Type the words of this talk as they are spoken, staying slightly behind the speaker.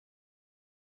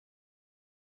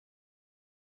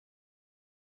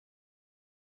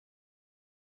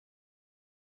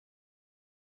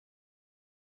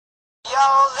Yo,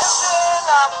 listen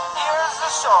up, here's the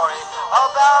story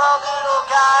about a little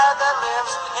guy that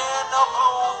lives in a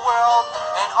blue world.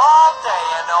 And all day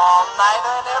and all night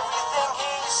and everything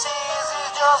he sees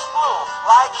is just blue.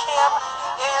 Like him,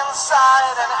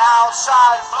 inside and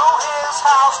outside. Blue his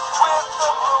house with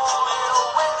the blue little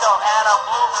window and a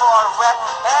blue Corvette.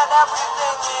 And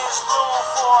everything is blue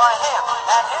for him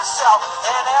and himself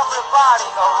and everybody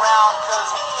around. Cause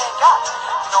he ain't got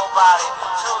nobody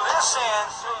to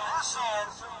listen.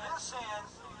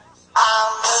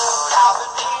 I'm blue,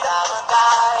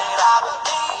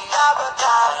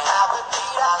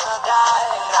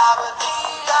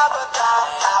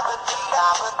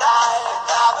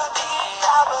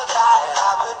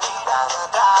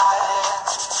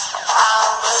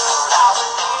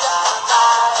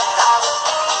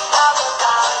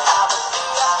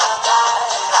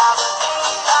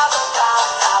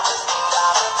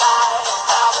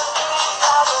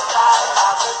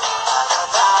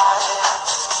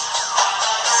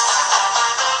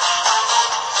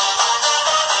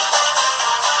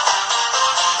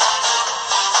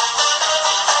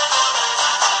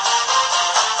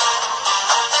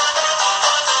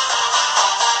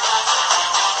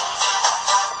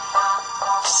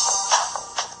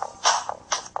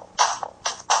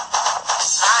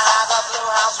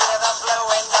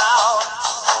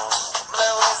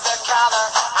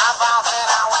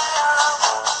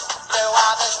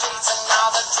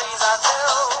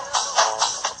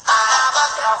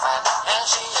 and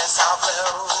she is so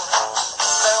blue.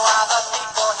 Blue are the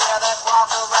people here that walk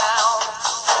around.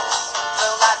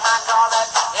 Blue like my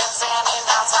Corvette, it's standing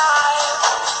outside.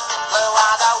 Blue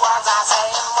are the words I say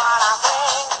and what I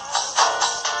think.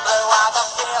 Blue are the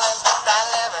feelings that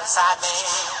live inside me.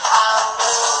 I'm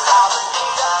blue,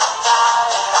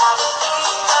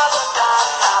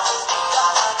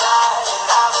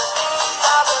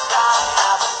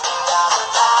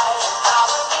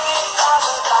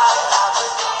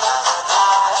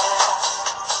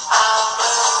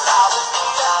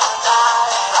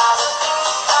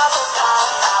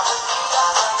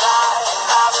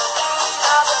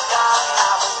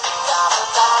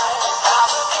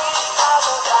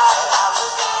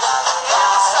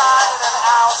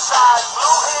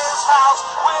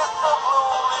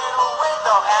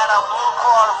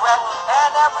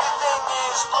 and everything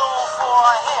is blue for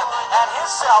him and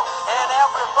himself and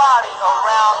everybody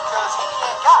around. Cause he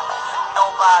ain't got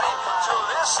nobody to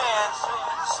listen.